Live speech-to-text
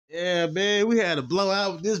Yeah, man, we had a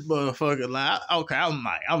blowout with this motherfucker. Like, okay,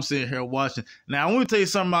 I'm sitting here watching. Now, I want to tell you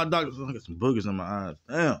something about Doctor. I got some boogers in my eyes.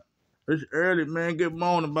 Damn, it's early, man. Good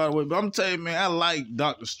morning, by the way. But I'm telling you, man, I like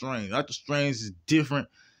Doctor Strange. Doctor Strange is different.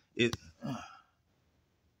 It.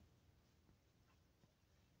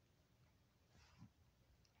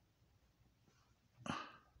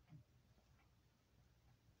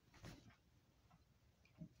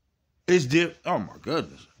 It's different. Oh my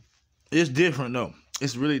goodness, it's different though.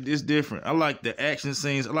 It's different. I like the action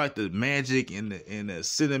scenes. I like the magic and the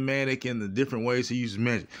cinematic and the different ways he uses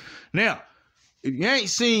magic. Now, if you ain't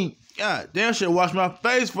seen, God damn, should watch my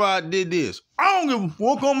face before I did this. I don't give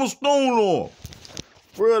a fuck. I'm a stone lord.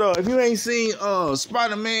 For real though, if you ain't seen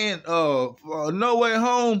Spider-Man No Way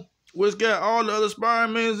Home, which got all the other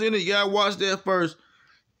Spider-Mans in it, you gotta watch that first.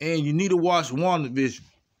 And you need to watch WandaVision.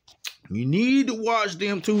 You need to watch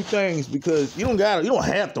them two things because you don't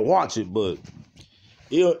have to watch it, but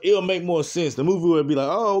it'll make more sense. The movie will be like,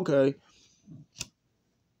 oh, okay.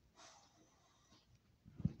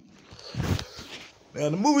 Now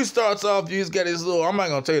the movie starts off, you just got this little, I'm not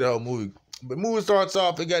gonna tell you the whole movie, but the movie starts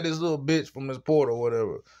off, it got this little bitch from this port or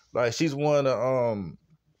whatever. Like she's one of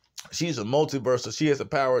she's a multiverse, so she has the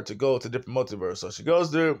power to go to different multiverse. So she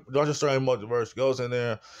goes there, Doctor Strange multiverse, goes in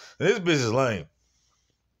there, and this bitch is lame.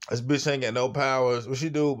 This bitch ain't got no powers. What she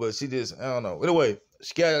do, but she just, I don't know. Anyway,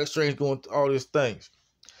 she got Strange going through all these things.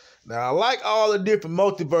 Now, I like all the different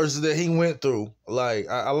multiverses that he went through. Like,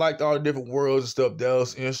 I liked all the different worlds and stuff that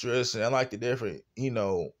was interesting. I like the different,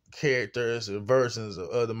 characters and versions of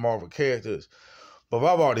other Marvel characters. But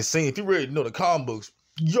I've already seen, if you really know the comic books,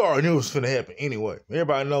 you already knew it was finna happen anyway.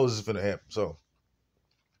 Everybody knows it's finna happen. So,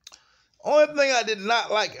 only thing I did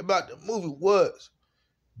not like about the movie was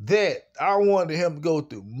that I wanted him to go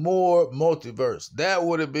through more multiverse. That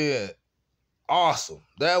would have been awesome.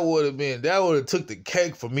 That would have took the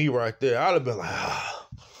cake for me right there. I'd have been like,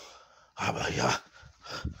 I'd be like, yeah.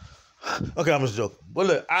 Okay, I'm just joking. But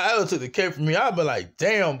look, I would have took the cake for me. I'd be like,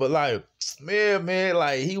 damn, but like, man,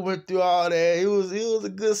 like he went through all that. It was a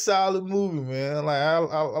good solid movie, man. Like I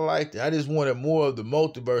liked it. I just wanted more of the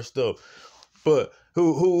multiverse stuff. But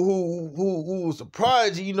who was the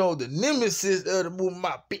prodigy, the nemesis of the movie,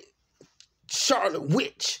 my bitch, Charlotte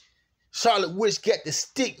Witch. Charlotte Witch got the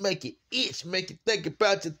stick, make it itch, make you think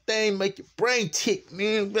about your thing, make your brain tick,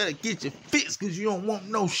 man. Better get your fix, because you don't want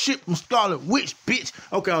no shit from Charlotte Witch, bitch.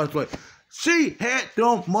 Okay, I was playing. She had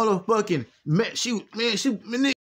them motherfucking, man,